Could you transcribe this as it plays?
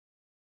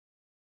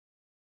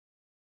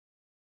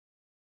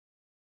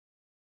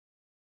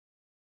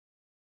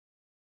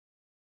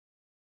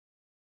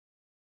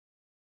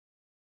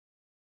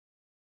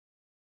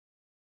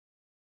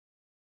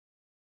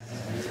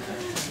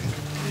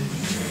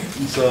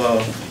So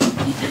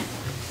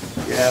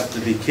you have to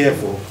be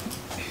careful.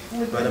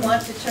 Would we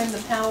want to turn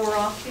the power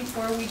off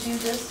before we do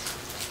this?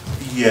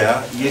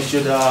 Yeah, you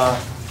should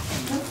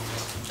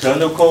turn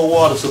the cold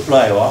water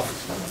supply off,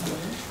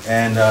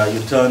 and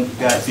you turn.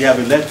 If you have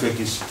electric,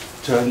 you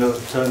turn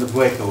the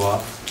breaker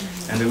off.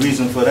 And the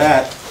reason for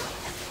that,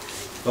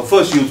 well,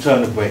 first you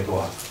turn the breaker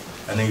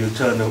off, and then you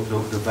turn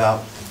the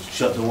valve,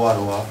 shut the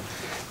water off.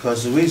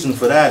 Because the reason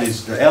for that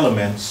is the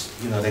elements,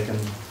 you know, they can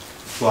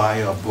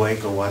fry or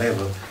break or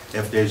whatever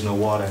if there's no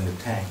water in the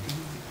tank.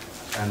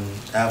 And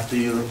after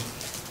you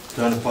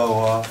turn the power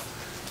off,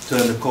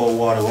 turn the cold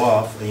water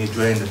off, and you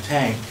drain the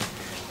tank,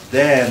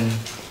 then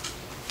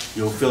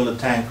you'll fill the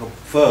tank up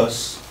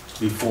first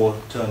before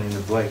turning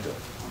the breaker,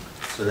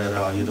 so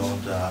that you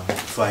don't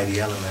fry the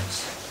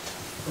elements.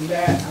 And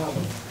that,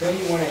 don't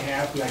you want to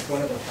have like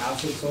one of the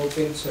faucets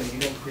open so you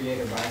don't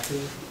create a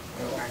vacuum?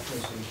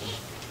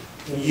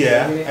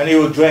 Yeah, and it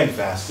will drain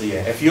faster,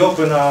 yeah. If you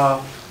open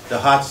the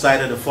hot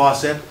side of the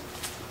faucet,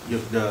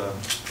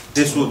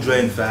 this will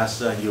drain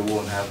faster and you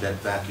won't have that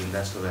vacuum.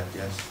 That's correct,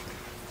 yes.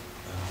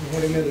 I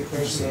had another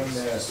question on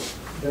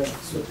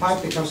the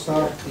pipe that comes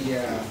out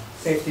the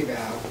safety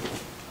valve.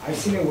 I've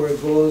seen it where it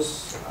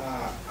goes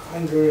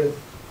under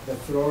the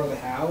floor of the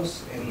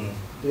house, and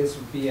this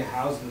would be a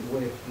house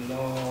with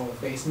no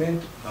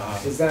basement.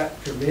 Is that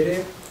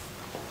permitted?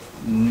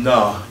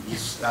 No,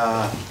 it's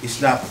not.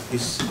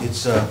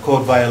 It's a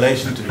code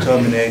violation to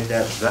terminate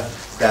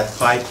that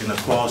pipe in a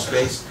crawl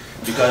space,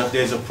 because if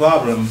there's a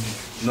problem,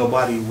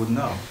 nobody would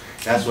know.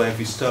 That's why if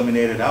it's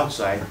terminated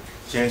outside,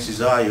 chances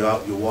are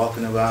you're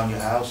walking around your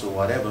house or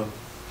whatever,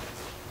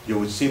 you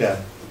would see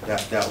that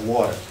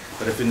water.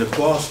 But if in the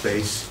crawl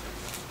space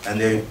and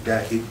the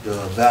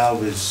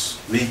valve is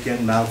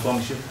leaking,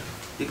 malfunction,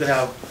 you could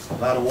have a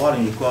lot of water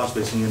in your crawl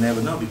space and you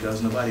never know,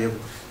 because nobody ever,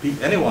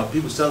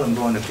 people seldom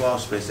go in the crawl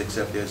space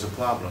except there's a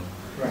problem.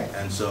 Right.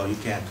 And so you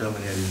can't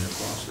terminate it in the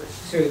crawl space.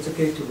 So it's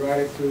okay to route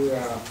it through,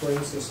 for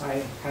instance,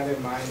 I have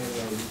in mind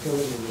in the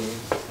utility room,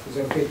 is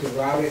it okay to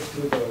route it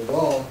through the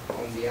wall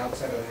on the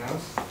outside of the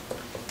house?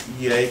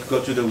 Yeah, you could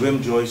go to the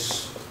rim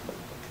joist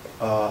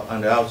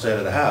on the outside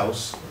of the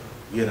house.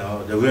 You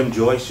know, the rim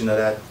joist, you know,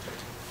 that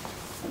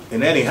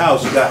in any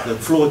house you got the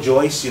floor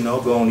joist, you know,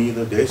 going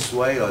either this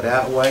way or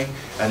that way,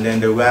 and then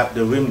they wrap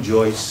the rim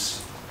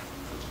joist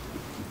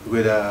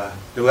with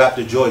they wrap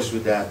the joist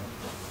with that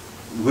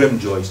rim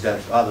joist,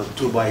 that other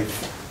 2x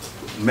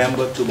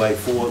member,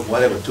 2x4,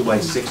 whatever,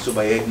 2x6,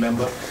 2x8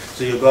 member.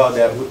 So you got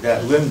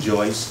that rim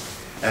joist,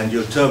 and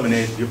you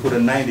terminate. You put a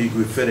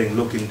 90-degree fitting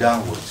looking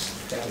downwards.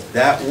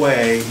 That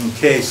way, in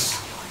case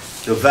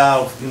the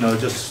valve, you know,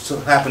 just so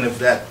happen if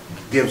that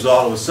gives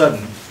all of a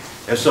sudden,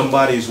 if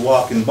somebody's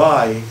walking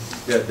by,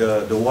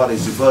 the water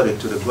is diverted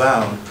to the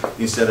ground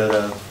instead of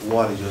the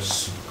water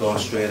just going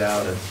straight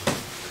out and,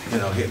 you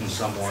know, hitting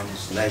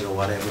someone's leg or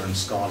whatever and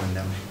scalding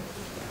them.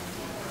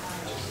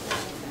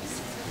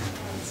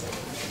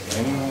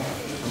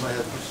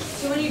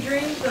 So when you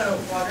drain the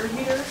water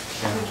heater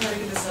and try to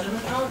get the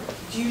sediment out,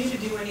 do you need to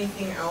do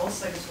anything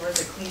else, like as far as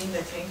like cleaning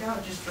the tank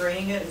out? Just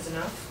draining it is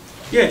enough?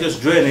 Yeah, just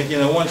drain it. You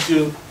know, once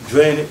you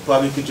drain it,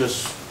 probably you could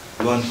just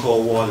run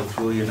cold water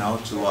through, you know,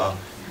 to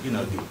you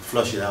know,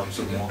 flush it out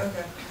some more.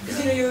 Okay. Because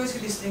you know, you always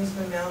get these things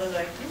in the mail that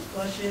like,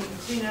 flush it and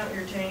clean out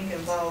your tank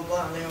and blah blah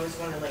blah, and they always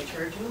want to like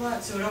charge you a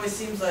lot. So it always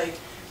seems like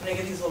when I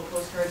get these little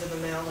postcards in the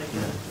mail, like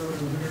the or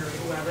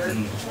whoever,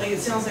 like it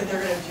sounds like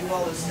they're gonna do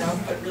all this stuff,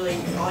 but really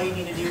all you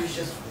need to do is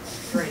just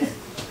drain it.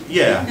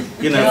 Yeah,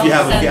 you know, if you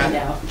have a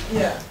gap.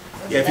 Yeah.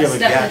 Yeah, if you have a stuff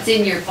gap. that's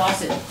in your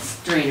faucet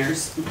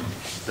strainers.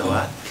 The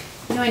what?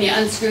 You know when you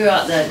unscrew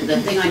out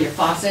the thing on your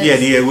faucet? Yeah,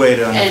 the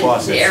aerator on the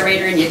faucet. And the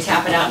aerator, and you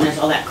tap it out and there's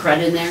all that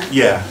crud in there?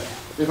 Yeah.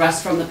 The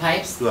rust from the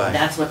pipes? Right.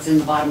 That's what's in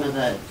the bottom of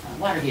the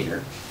water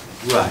heater.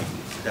 Right,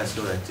 that's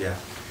correct, yeah.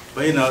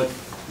 But you know,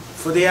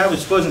 for the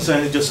average person,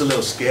 it's just a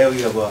little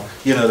scary about,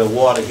 you know, the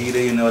water heater,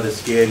 you know, the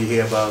scare you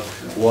hear about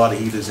water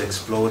heaters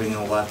exploding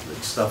and what,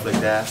 stuff like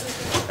that.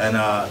 And,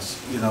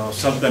 you know,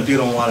 sometimes you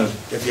don't want to,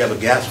 if you have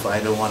a gas fire,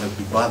 you don't want to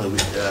be bothered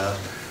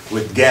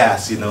with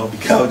gas, you know,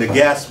 because the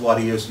gas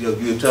water, you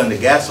turn the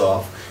gas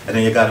off, and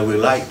then you got to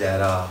relight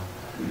that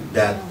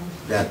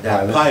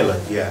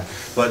pilot, yeah.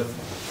 But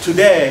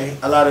today,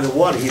 a lot of the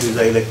water heaters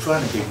are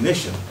electronic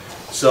ignition.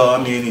 So, I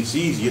mean, it's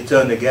easy. You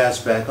turn the gas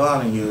back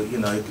on and you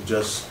know, you could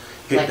just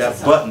hit Light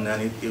that button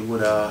and it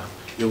would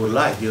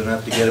light. You don't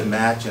have to get a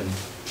match and,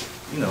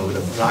 you know, with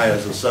the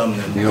pliers or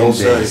something and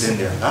insert it in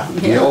there. Huh?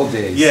 The old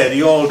days. Yeah,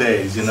 the old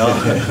days, you know.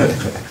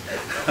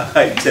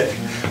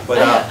 But,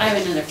 I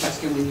have another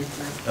question when you're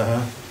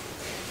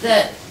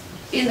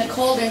through. In the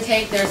cold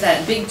intake, there's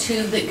that big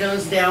tube that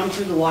goes down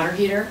through the water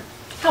heater.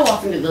 How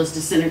often do those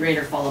disintegrate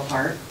or fall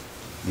apart?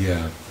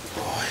 Yeah.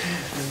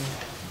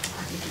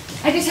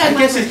 I just had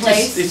mine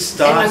replaced,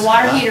 and my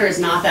water heater is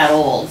not that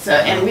old, so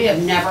and we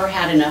have never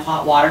had enough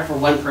hot water for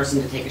one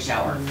person to take a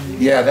shower.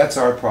 Yeah, that's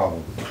our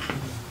problem.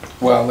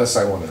 Well, unless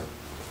I want to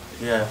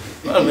Yeah,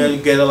 well, I mean,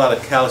 you get a lot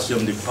of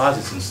calcium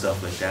deposits and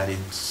stuff like that.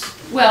 It's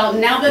Well,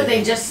 now that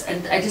I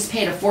just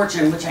paid a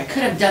fortune, which I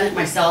could have done it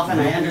myself,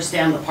 and I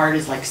understand the part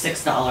is like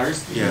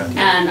 $6. yeah.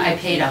 And I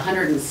paid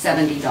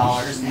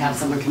 $170 to have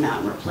someone come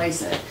out and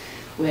replace it,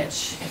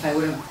 which if I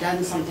would have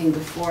done something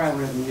before, I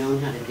would have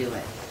known how to do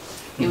it.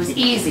 It was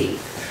easy.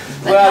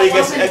 But Well, how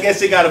often- I guess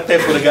you got to pay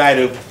for the guy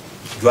to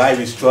drive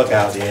his truck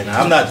out there. And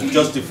I'm not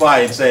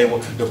justifying saying,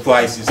 well, the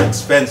price is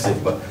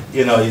expensive, but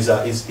you know,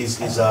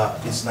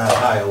 it's not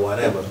high or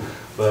whatever.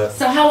 But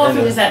So how often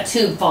anyway. does that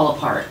tube fall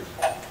apart?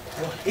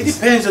 It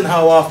depends on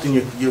how often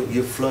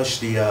you flush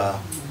the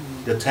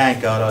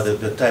tank out, or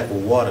the type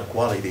of water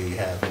quality you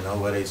have, you know,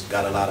 whether it's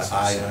got a lot of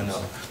iron or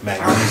Our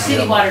magnesium.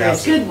 city or water is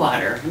calcium. good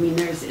water. I mean,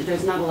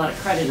 there's not a lot of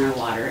crud in our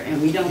water,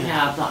 and we don't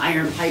have the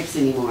iron pipes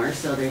anymore,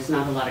 so there's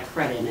not a lot of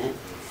crud in it.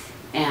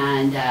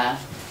 And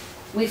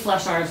we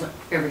flush ours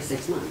every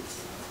 6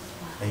 months.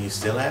 And you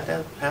still have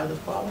the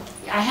problem?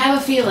 I have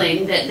a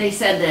feeling that they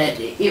said that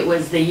it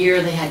was the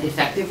year they had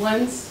defective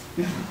ones.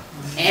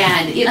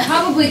 And it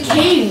probably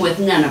came with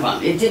none of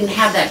them. It didn't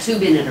have that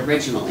tube in it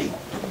originally.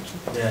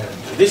 Yeah.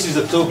 This is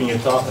the tubing you're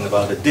talking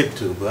about, the dip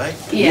tube, right?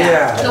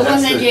 Yeah, The one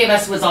that's they the- gave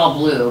us was all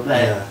blue,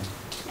 but Yeah,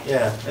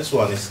 yeah, this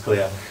one is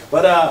clear.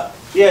 But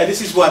yeah,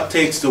 this is what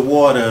takes the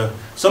water,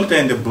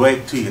 sometimes the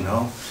break too, you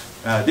know.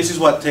 This is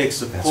what takes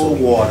the cold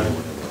water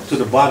to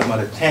the bottom of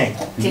the tank.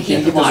 to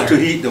heat the To water.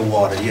 heat the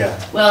water, yeah.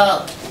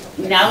 Well,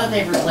 now that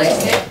they've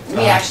replaced it,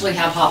 we actually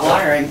have hot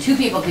water and 2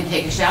 people can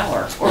take a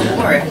shower or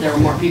more if there were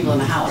more people in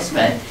the house.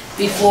 But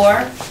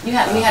before, we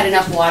had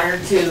enough water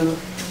to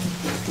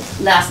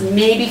last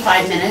maybe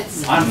 5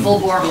 minutes on full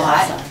bore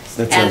hot.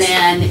 That's And us.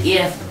 then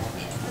if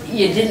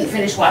you didn't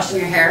finish washing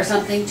your hair or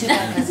something, too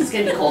bad, because it's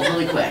gonna be cold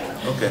really quick.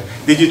 Okay.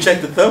 Did you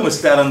check the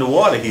thermostat on the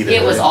water heater?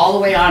 It was right? all the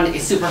way on,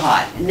 it's super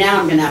hot. Now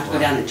I'm gonna have to go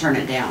down and turn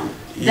it down.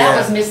 That Yeah.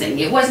 was missing.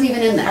 It wasn't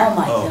even in there. Oh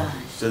my Oh, gosh.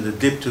 so the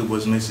dip tube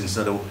was missing,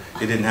 so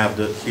they didn't have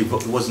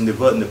it wasn't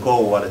diverting the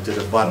cold water to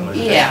the bottom of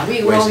the tank. Yeah,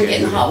 we were only Wasting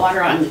getting it. hot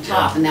water on the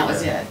top and that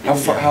was Yeah.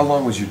 it. How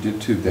long was your dip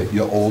tube, that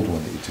your old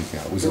one that you took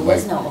out? Was it There like?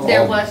 was no old.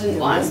 There wasn't There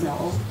was one. no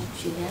old.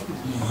 She had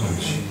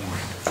none.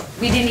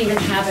 We didn't even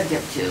have a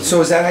dip tube.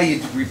 So is that how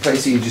you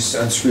replace it? You just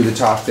unscrew the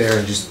top there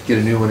and just get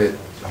a new one at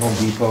Home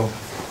Depot?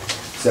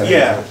 Is that how you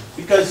Yeah, do it?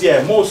 because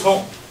yeah, most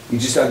home, You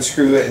just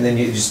unscrew it and then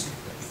you just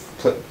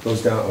put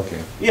those down, okay.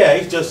 yeah,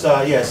 it's just,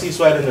 yeah, see, it's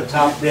right in the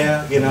top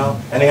there, you know,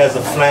 and it has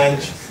a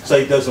flange, so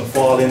it doesn't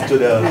fall into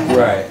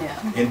Right,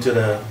 into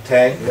the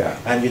tank. yeah.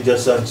 And you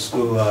just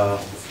unscrew,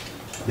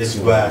 this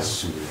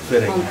brass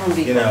fitting, Home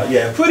Depot. you know,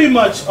 yeah, pretty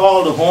much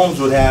all the homes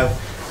would have,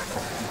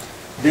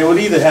 they would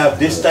either have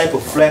this type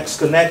of flex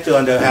connector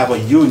or they'll have a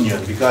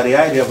union, because the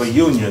idea of a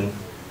union,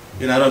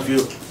 you know, I don't know if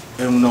you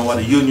don't know what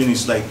a union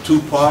is, like 2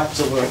 parts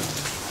of a,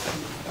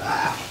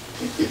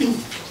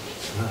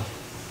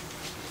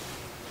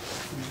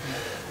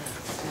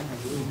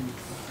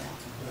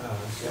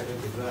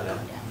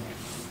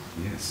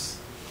 Yes.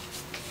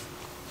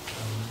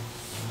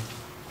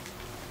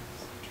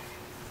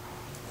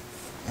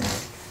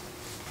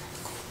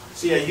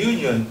 see, a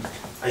union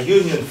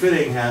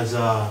fitting has,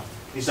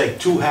 it's like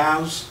 2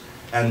 halves,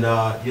 and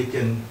you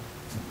can,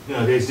 you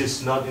know, there's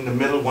this nut in the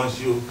middle. Once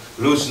you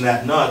loosen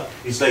that nut,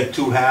 it's like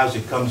 2 halves,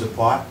 it comes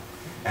apart.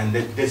 And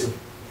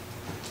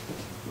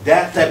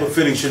that type of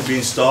fitting should be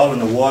installed in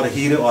the water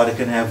heater, or they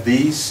can have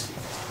these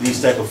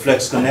type of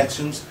flex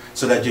connections,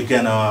 so that you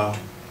can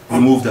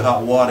remove the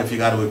hot water if you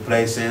got to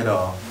replace it,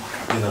 or,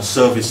 you know,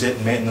 service it,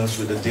 maintenance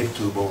with a dip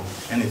tube or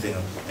anything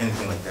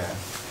like that.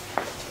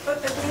 But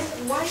again,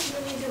 why do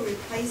you need to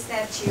replace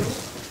that tube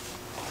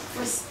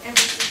every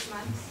 6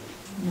 months?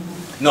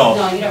 No,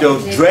 No, you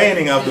don't. the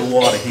draining of the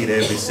water heater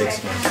every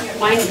 6 months.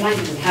 Mine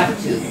didn't have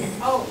a tube.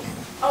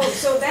 Oh,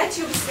 so that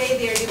tube stay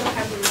there, you don't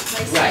have to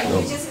replace it? Right.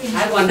 You just need to.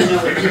 I wanted to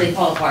know, do they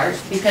fall apart?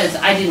 Because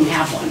I didn't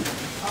have one.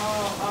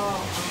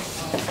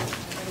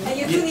 And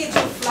you do need to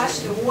flush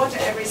the water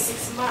every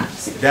 6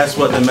 months. That's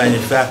what the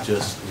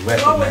manufacturers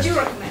What would you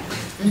recommend.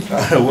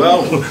 recommend?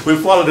 Well, we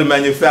follow the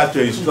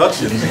manufacturer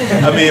instructions.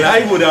 I mean,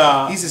 I would,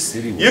 He's a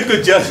city you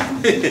could just,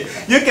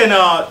 you can,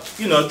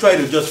 you know, try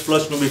to just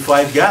flush maybe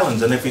 5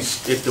 gallons, and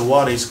if the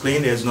water is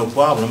clean, there's no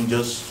problem,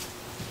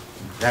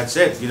 that's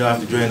it. You don't have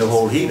to drain the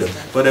whole heater.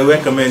 But I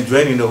recommend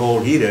draining the whole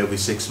heater every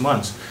 6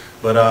 months.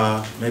 But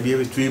maybe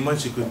every 3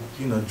 months you could,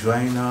 you know,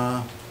 drain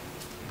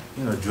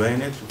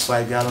it,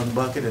 5-gallon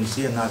bucket, and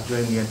see, and not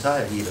drain the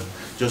entire heater.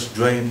 Just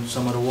drain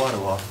some of the water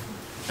off.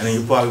 And then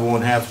you probably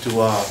won't have to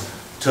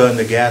turn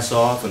the gas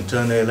off and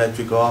turn the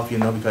electric off, you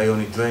know, because you're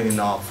only draining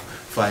off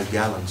 5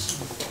 gallons.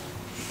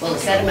 Well, the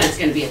sediment's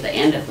gonna be at the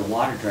end of the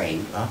water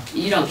drain. Huh?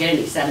 You don't get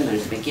any sediment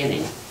at the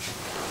beginning.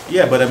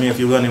 Yeah, but I mean, if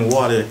you're running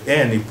water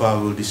in, it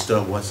probably will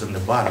disturb what's in the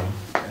bottom,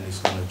 and it's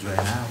going to drain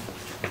out.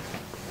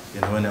 You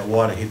know, when that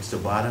water hits the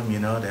bottom, you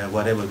know, that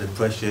whatever the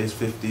pressure is,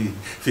 50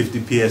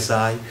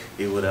 psi,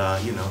 it would,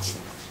 you know,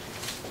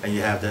 and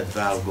you have that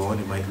valve going,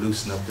 it might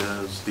loosen up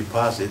those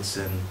deposits,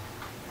 and,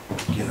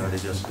 you know,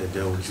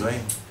 they will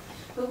drain.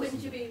 But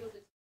wouldn't you be able to